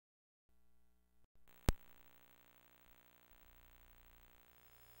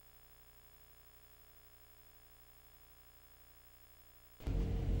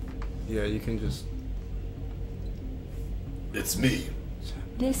Yeah, you can just... It's me.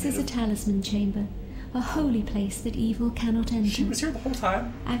 This is a talisman chamber, a holy place that evil cannot enter. She was here the whole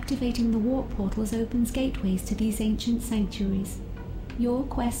time. Activating the warp portals opens gateways to these ancient sanctuaries. Your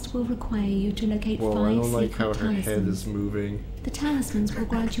quest will require you to locate Whoa, 5 I don't like secret how her talismans. head is moving. The talismans will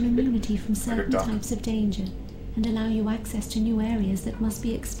grant you immunity from certain duck. types of danger and allow you access to new areas that must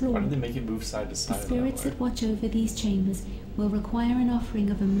be explored. Why did they make it move side to The side? spirits that watch over these chambers will require an offering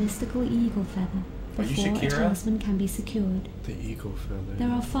of a mystical eagle feather Are you before a Shakira? talisman can be secured. The eagle feather. There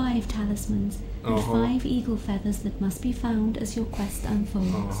are 5 talismans and 5 eagle feathers that must be found as your quest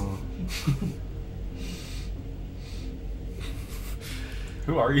unfolds.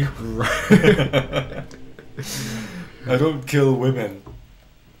 Who are you? I don't kill women.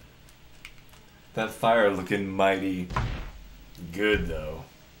 That fire looking mighty good though.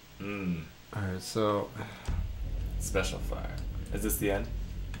 Alright, so... Special fire. Is this the end?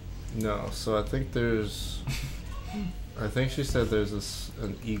 No, so I think there's... I think she said there's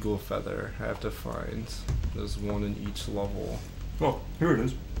an eagle feather I have to find. There's one in each level. Oh, here it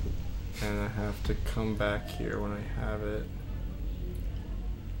is. And I have to come back here when I have it.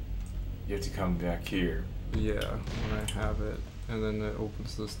 You have to come back here. Yeah, when I have it. And then it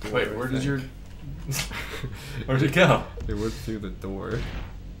opens this door. Wait, I where did your... think. Where'd it go? It went through the door.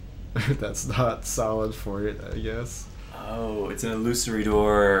 That's not solid for it, I guess. Oh, it's an illusory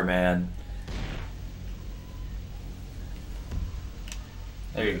door, man.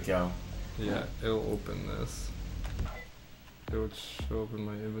 There you go. Yeah, it'll open this. It would show up in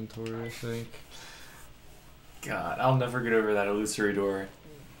my inventory, I think. God, I'll never get over that illusory door.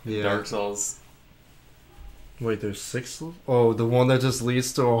 Yeah. Dark Souls. Wait, there's 6 levels? Oh, the one that just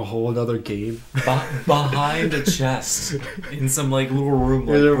leads to a whole other game? Behind a chest. In some like little room.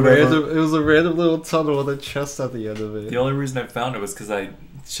 Like, it was a random little tunnel with a chest at the end of it. The only reason I found it was because I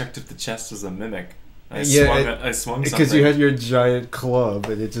checked if the chest was a mimic. I swung because something. you had your giant club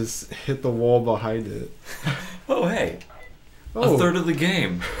and it just hit the wall behind it. Oh, hey. Oh. A third of the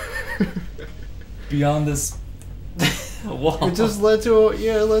game. Beyond this wall. It just led to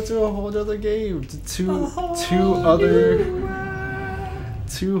a whole other game. Two whole.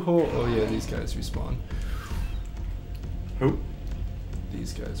 Oh yeah, these guys respawn. Who?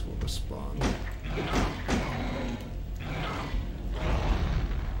 These guys will respawn.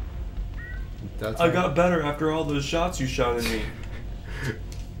 I got better after all those shots you shot at me.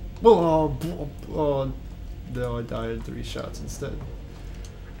 Oh, no, I died in 3 shots instead.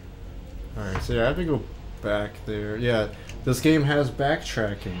 Alright, so yeah, I have to go back there. Yeah, this game has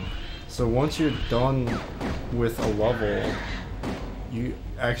backtracking. So once you're done with a level, you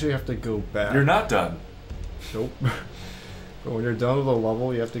actually have to go back. You're not done. Nope. But when you're done with a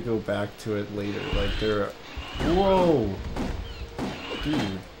level, you have to go back to it later. Like, whoa!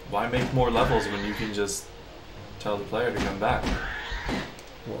 Dude. Why make more levels when you can just tell the player to come back?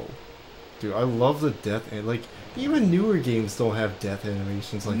 Whoa. Dude, I love the death, and like, even newer games don't have death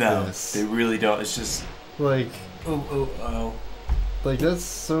animations like this. No, they really don't. It's just... Like... Oh. Like, that's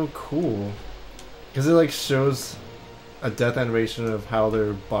so cool. Because it, like, shows a death animation of how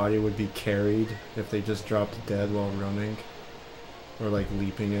their body would be carried if they just dropped dead while running. Or, like,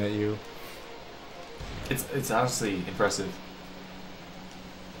 leaping at you. It's honestly impressive.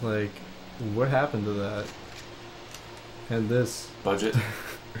 Like, what happened to that? And this... Budget?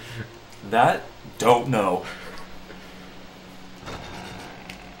 That? Don't know.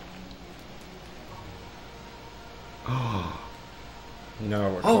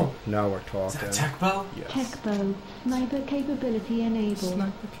 Now we're talking. Is that tech bow? Yes. Tech bow, sniper capability enabled.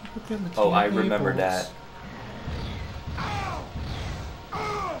 Sniper capability Oh, I remember enabled. that.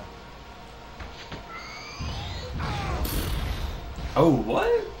 Oh, what?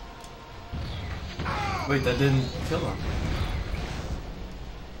 Wait, that didn't kill him.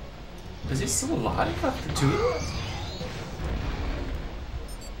 Is he still alive after 2 of those?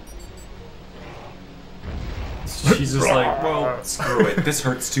 She's just like, well, screw it. This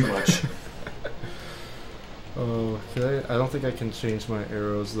hurts too much. Oh, I don't think I can change my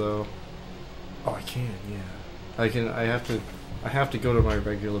arrows though. Oh, I can, yeah. I have to go to my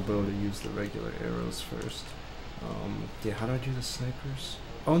regular bow to use the regular arrows first. Yeah, how do I do the snipers?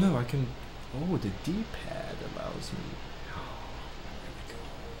 Oh no, I can... Oh, the D-pad allows me...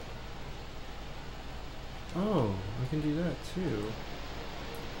 Oh, I can do that too.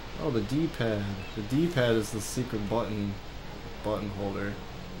 Oh, the D-pad. The D-pad is the secret button holder,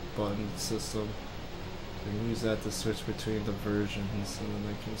 button system. I can use that to switch between the versions, and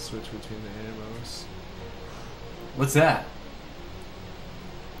then I can switch between the ammos. What's that?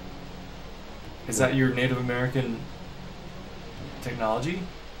 Is that your Native American technology?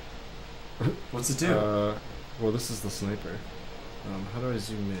 What's it do? Well, this is the sniper. How do I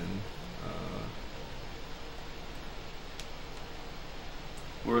zoom in?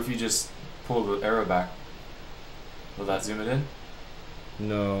 Or if you just pull the arrow back, will that zoom it in?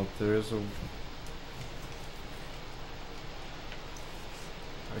 No, there is a...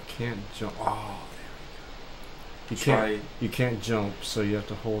 I can't jump. Oh, there we go. You can't jump, so you have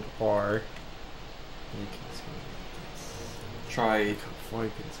to hold R. Try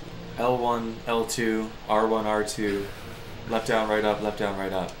L1, L2, R1, R2, left down, right up, left down,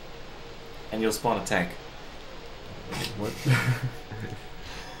 right up. And you'll spawn a tank. What?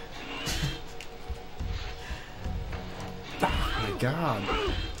 Oh my god.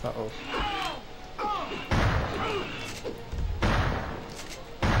 Uh-oh.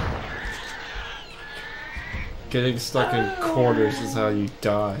 Getting stuck in corners is how you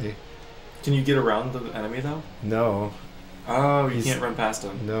die. Can you get around the enemy though? No. Oh, you can't run past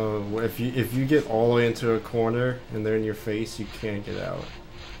them. No, if you get all the way into a corner and they're in your face, you can't get out.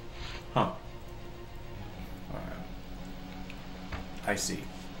 Huh. Alright. I see.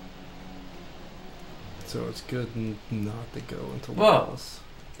 So it's good not to go into Well, walls.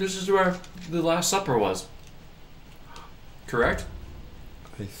 this is where the Last Supper was. Correct?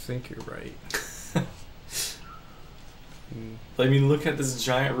 I think you're right. I mean, look at this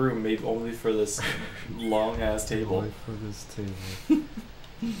giant room made only for this long-ass table. Only for this table.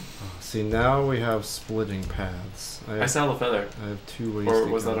 Oh, see, now we have splitting paths. I saw the feather. I have two ways Or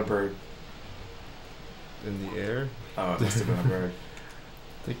to was go. that a bird? In the air? Oh, it must have been a bird.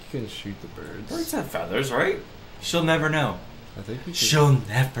 I think you can shoot the birds. Birds have feathers, right? She'll never know. I think you can. She'll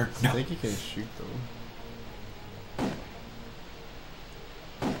never I know. think you can shoot them.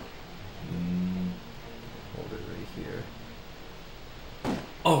 Hold it right here.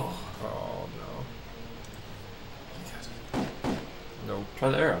 Oh. Oh no. Nope. Try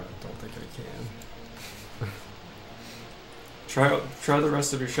the arrow. I don't think I can. Try the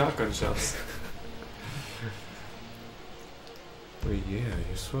rest of your shotgun shells. Wait, yeah,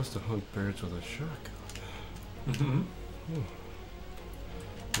 you're supposed to hunt birds with a shotgun. Mm-hmm.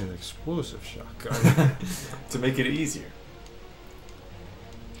 An explosive shotgun. To make it easier.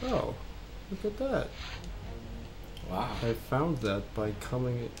 Oh, look at that. Wow. I found that by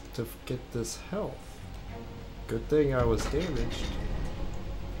coming to get this health. Good thing I was damaged.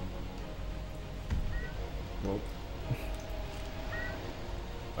 Well.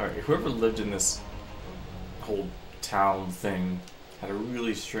 Alright, whoever lived in this whole town thing had a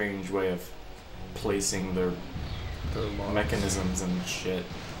really strange way of placing their mechanisms and shit.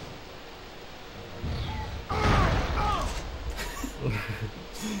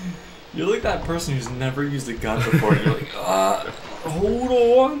 You're like that person who's never used a gun before. And you're like, hold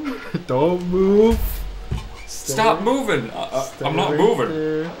on. Don't move. Stop moving. I'm not moving.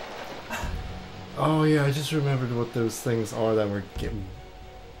 There. Oh yeah, I just remembered what those things are that were getting.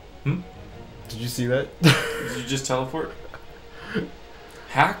 Hmm? Did you see that? Did you just teleport?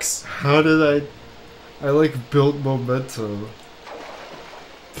 Hacks? How did I like built momentum.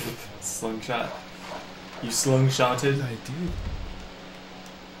 Slingshot. You slingshotted? I did.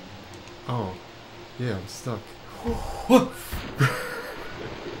 Oh. Yeah, I'm stuck.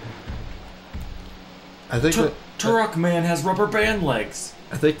 I think that Turok man has rubber band legs.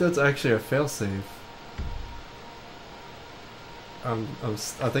 I think that's actually a failsafe.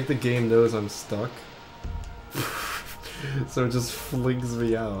 I think the game knows I'm stuck. So it just flings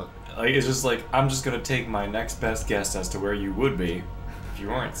me out. Like, it's just like, I'm just gonna take my next best guess as to where you would be if you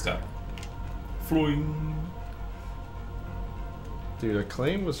weren't stuck. Floing. Dude,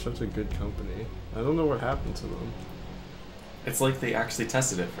 Acclaim was such a good company. I don't know what happened to them. It's like they actually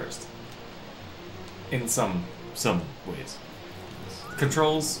tested it first. In some ways.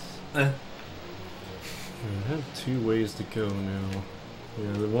 Controls, I have two ways to go now.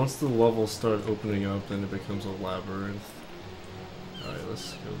 Yeah, once the levels start opening up, then it becomes a labyrinth. Alright,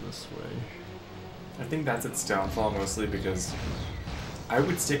 let's go this way. I think that's its downfall mostly because I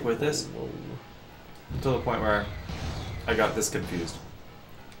would stick with this Whoa. to the point where I got this confused.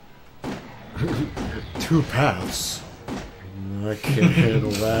 Two paths. I can't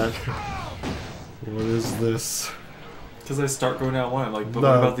handle that. What is this? Because I start going down one, I'm like, but No.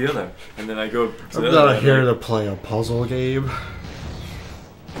 what about the other? And then I go to I'm the other. not and here I'm to like, play a puzzle game.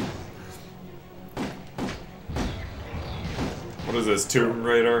 what is this, Tomb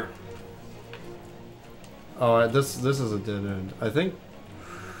Raider? Oh, this is a dead end. I think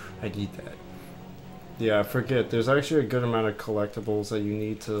I need that. Yeah, I forget. There's actually a good amount of collectibles that you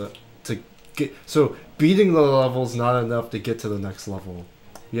need to get. So beating the level's not enough to get to the next level.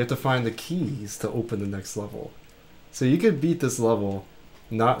 You have to find the keys to open the next level. So you could beat this level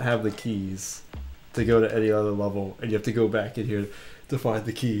not have the keys to go to any other level, and you have to go back in here to find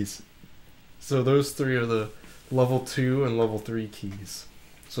the keys. So those 3 are the level 2 and level 3 keys.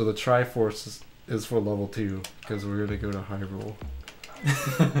 So the Triforce is for level 2, because we're gonna go to Hyrule.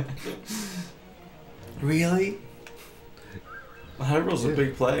 Really? Hyrule's a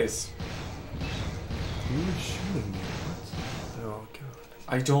big place. You were shooting me. What? Oh god.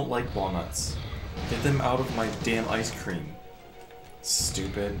 I don't like walnuts. Get them out of my damn ice cream.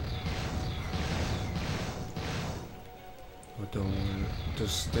 Stupid. Oh, don't worry.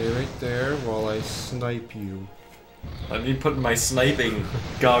 Just stay right there while I snipe you. Let me put my sniping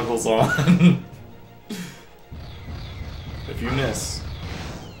goggles on. If you miss.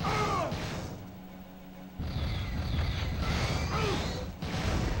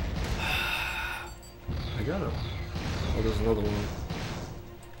 I got him. Oh, there's another one.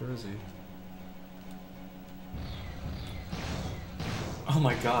 Where is he? Oh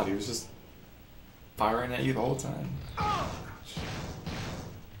my god, he was just firing at you the whole time. Damn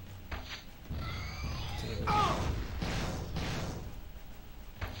it. I'm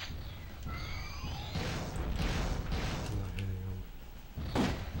not hitting him.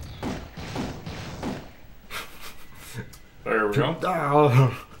 There we go.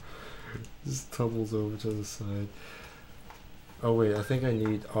 Ow! Just tumbles over to the side. Oh wait, I think I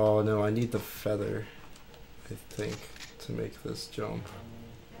need... Oh no, I need the feather, I think, to make this jump.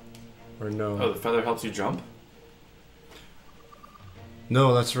 Or no. Oh, the feather helps you jump?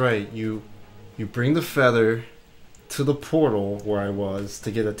 No, that's right. You bring the feather to the portal where I was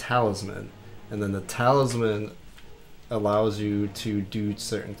to get a talisman. And then the talisman allows you to do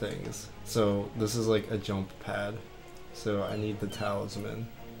certain things. So this is like a jump pad. So I need the talisman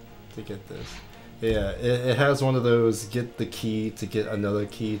to get this. Yeah, it has one of those get the key to get another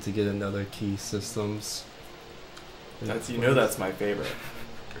key to get another key systems. That's, you know, that's my favorite.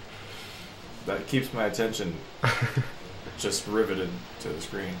 That keeps my attention just riveted to the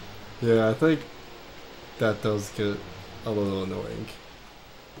screen. Yeah, I think that does get a little annoying.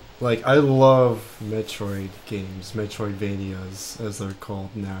 Like, I love Metroid games, Metroidvanias, as they're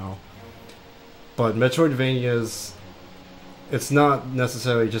called now. But Metroidvanias, it's not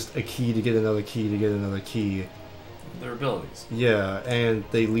necessarily just a key to get another key to get another key. Their abilities. Yeah, and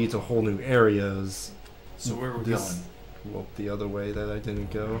they lead to whole new areas. So where are we going? Well, the other way that I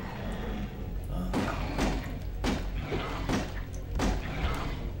didn't go.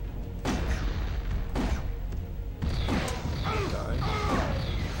 Die.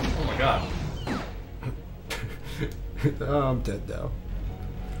 Oh my god. Oh, I'm dead now.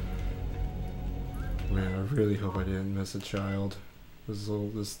 Man, I really hope I didn't miss a child.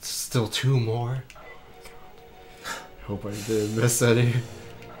 There's still 2 more. Hope I didn't miss any.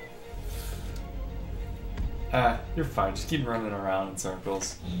 You're fine. Just keep running around in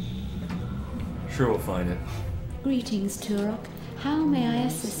circles. Sure, we'll find it. Greetings, Turok. How may I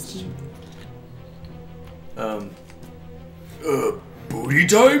assist you? Booty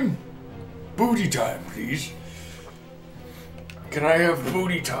time? Booty time, please. Can I have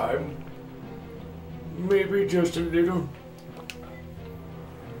booty time? Maybe just a little.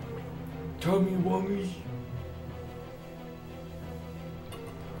 Tummy wummy.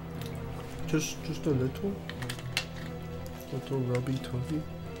 Just a little rubby tummy.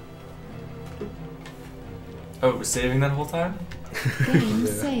 Oh, it was saving that whole time? Game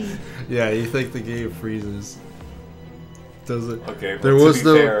Yeah. save. Yeah, you think the game freezes? Does it? Okay, There well, was to be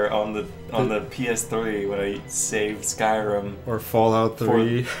no fair, on the PS3 when I saved Skyrim or Fallout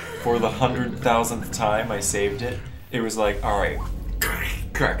 3. for the 100,000th time I saved it, it was like, all right,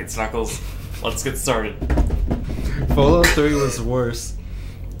 crack its knuckles, let's get started. Fallout 3 was worse,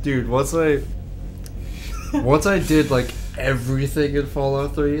 dude. Once I did like everything in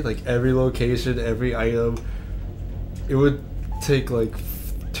Fallout 3, like every location, every item, it would take like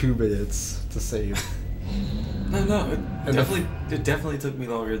 2 minutes to save. No, it definitely took me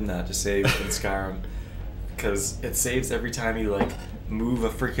longer than that to save in Skyrim, because it saves every time you like move a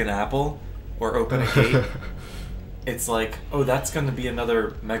freaking apple or open a gate. It's like, oh, that's gonna be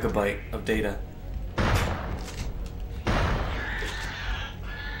another megabyte of data.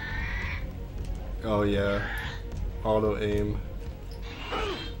 Oh yeah, auto aim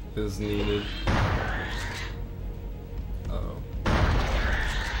is needed. Uh-oh.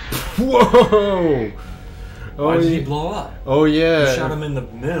 Whoa! Why did he blow up? Oh yeah. You shot him in the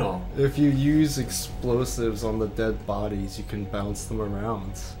middle. If you use explosives on the dead bodies, you can bounce them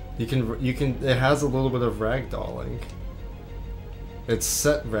around. You can. It has a little bit of ragdolling. It's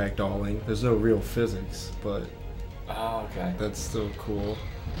set ragdolling. There's no real physics, but Oh, okay. that's still cool.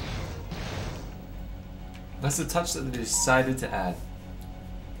 That's a touch that they decided to add.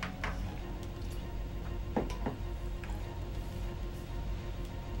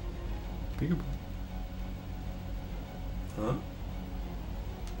 Peekaboo. Huh?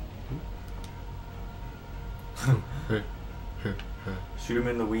 Hey. Shoot him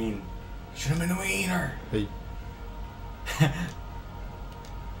in the ween. Shoot him in the wiener. Hey.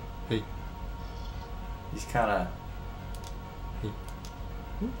 Hey. He's kind of. Hey.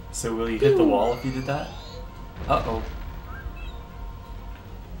 So will you hit the wall if you did that? Uh-oh.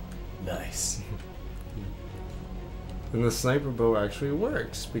 Nice. And the sniper bow actually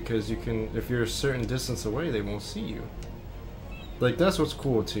works because you can, if you're a certain distance away, they won't see you. Like, that's what's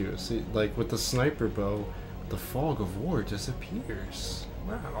cool too. See, like with the sniper bow, the fog of war disappears.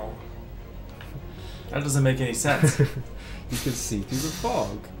 Wow. That doesn't make any sense. You can see through the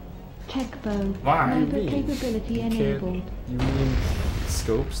fog. Tech bow. Why? Sniper capability You enabled. can't, you mean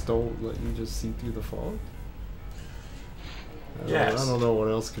scopes don't let you just see through the fog? Yes. I don't know what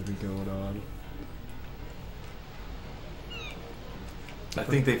else could be going on. I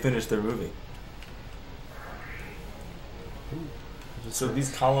think they finished their movie. So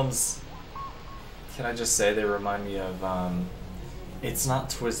these columns, can I just say they remind me of, it's not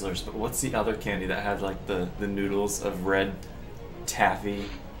Twizzlers, but what's the other candy that had like the noodles of red taffy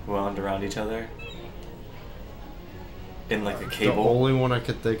wound around each other? In like a cable. The only one I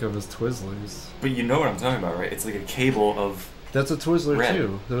could think of is Twizzlers. But you know what I'm talking about, right? It's like a cable of... That's a Twizzler red.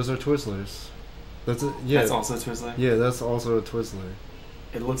 too. Those are Twizzlers. That's a, yeah. That's also a Twizzler? Yeah, that's also a Twizzler.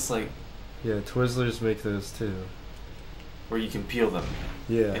 It looks like... Yeah, Twizzlers make those too. where you can peel them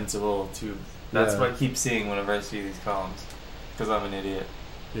Yeah. into a little tube. That's Yeah. what I keep seeing whenever I see these columns. Because I'm an idiot.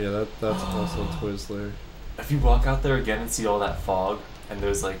 Yeah, that's also Twizzler. If you walk out there again and see all that fog and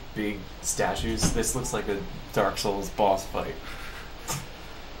those like big statues, this looks like a Dark Souls boss fight.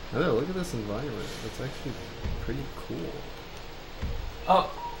 I know, look at this environment. It's actually pretty cool.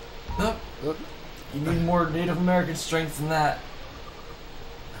 Oh! No! Look. You need more Native American strength than that.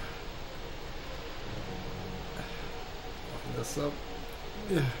 This up.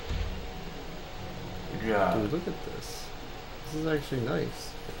 Yeah. Yeah. Dude, look at this. This is actually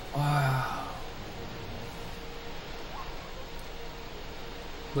nice. Wow.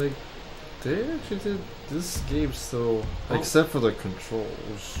 Like, they actually did this game so, Oh. except for the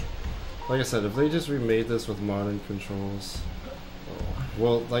controls. Like I said, if they just remade this with modern controls,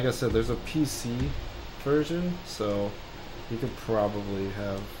 well, like I said, there's a PC version, so you could probably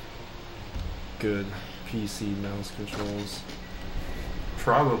have good PC mouse controls.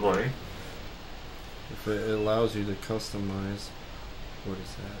 Probably. If it allows you to customize. What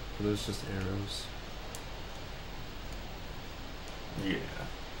is that? Are those just arrows? Yeah.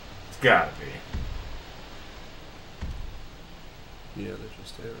 It's gotta be. Yeah, they're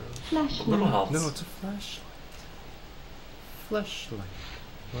just arrows. A little Flashlight. helps. No, it's a flashlight. Flashlight.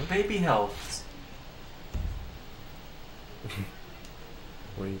 What? Baby helps.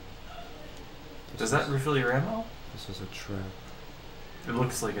 Wait. Does that refill your ammo? This is a trap. It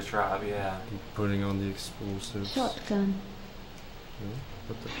looks like a trap, yeah. I'm putting on the explosives. Shotgun. No?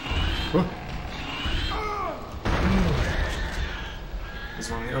 What the? What?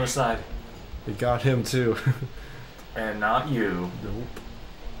 There's one on the other side. It got him too. And not you. Nope.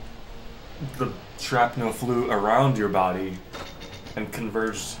 The shrapnel flew around your body and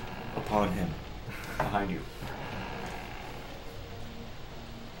converged upon him. Behind you.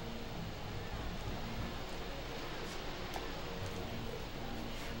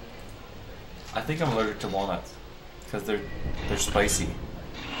 I think I'm allergic to walnuts. Because they're spicy.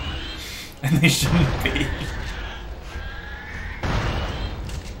 And they shouldn't be.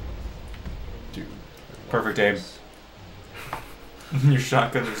 Dude. Perfect aim. Your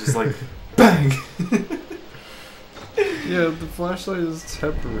shotgun is just like bang. Yeah, the flashlight is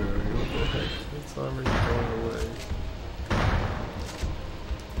temporary. What the heck? It's already going away.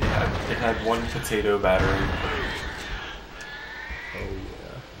 Yeah, it had one potato battery. Oh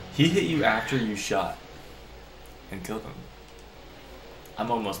yeah. He hit you after you shot and killed him. I'm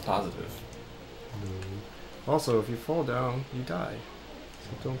almost positive. No. Also, if you fall down, you die.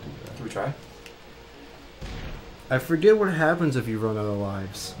 So don't do that. Can we try? I forget what happens if you run out of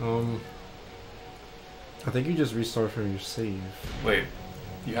lives. I think you just restart from your save. Wait,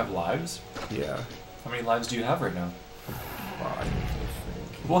 you have lives? Yeah. How many lives do you have right now? 5, I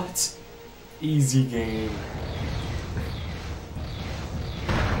think. What? Easy game.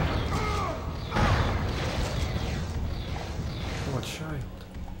 Oh, a child.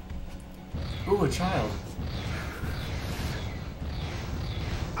 Ooh, a child.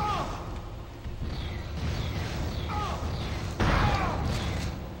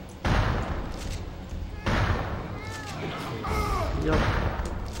 Yep.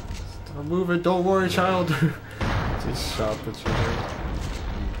 Stop moving, don't worry, child. Just shot the child.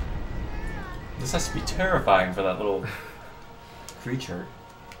 This has to be terrifying for that little creature.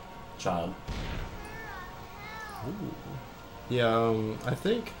 Child. Ooh. Yeah, I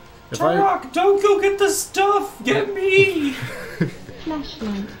think if Turok, don't go get the stuff! Get me!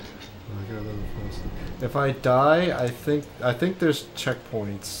 Flashlight. I got another person. If I die, I think there's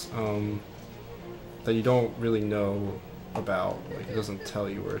checkpoints that you don't really know about. Like it doesn't tell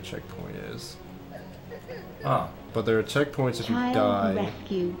you where a checkpoint is. Oh. But there are checkpoints if you Child die.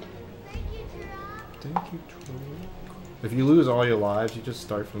 rescued. Thank you, Turok. If you lose all your lives, you just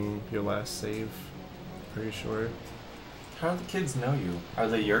start from your last save. Pretty sure. How do the kids know you? Are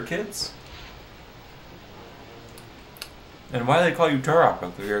they your kids? And why do they call you Turok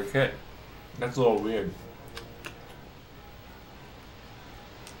if you're a kid? That's a little weird.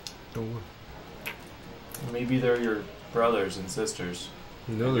 Don't worry. Maybe they're your brothers and sisters.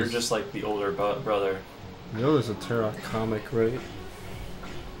 You know And you're there's just like the older brother. you know there's a Turok comic, right?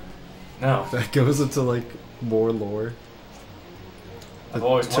 No. That goes into like more lore. I've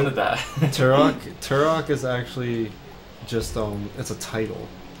always wanted that. Turok is actually just it's a title.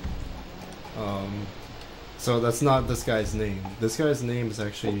 So that's not this guy's name. This guy's name is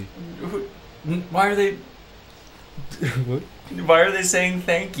actually Why are they what? Why are they saying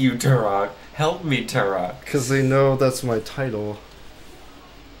thank you, Turok? Help me, Turok. Because they know that's my title.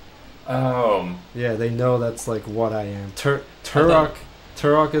 Yeah, they know that's like what I am.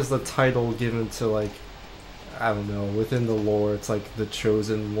 Turok is the title given to like, I don't know, within the lore it's like the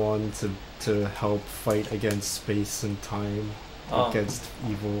chosen one to help fight against space and time, against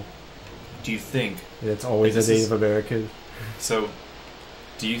evil. Do you think It's always a Native American. so?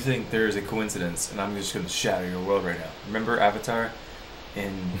 Do you think there is a coincidence? And I'm just going to shatter your world right now. Remember Avatar,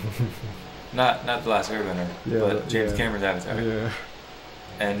 in not the Last Airbender, but James Cameron's Avatar. Yeah.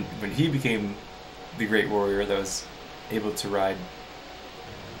 And when he became the great warrior that was able to ride.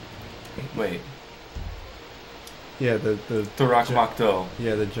 Wait. Yeah, the Turok Makto.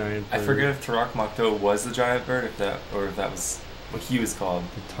 Yeah, the giant bird. I forget if Turok Makto was the giant bird, if that was what he was called.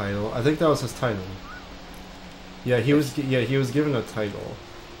 The title. I think that was his title. Yeah, he was given a title.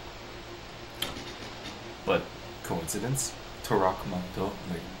 But coincidence? Turok Makto.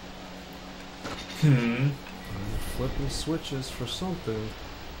 Like, I'm flipping switches for something.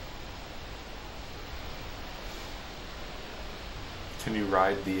 Can you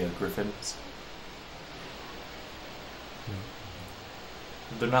ride the griffins? No.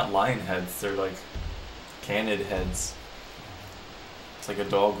 They're not lion heads. They're like canid heads. It's like a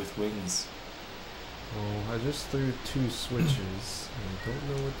dog with wings. Oh, I just threw 2 switches and I don't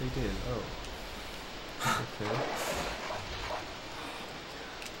know what they did. Oh. Okay.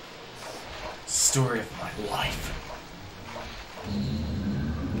 Story of my life.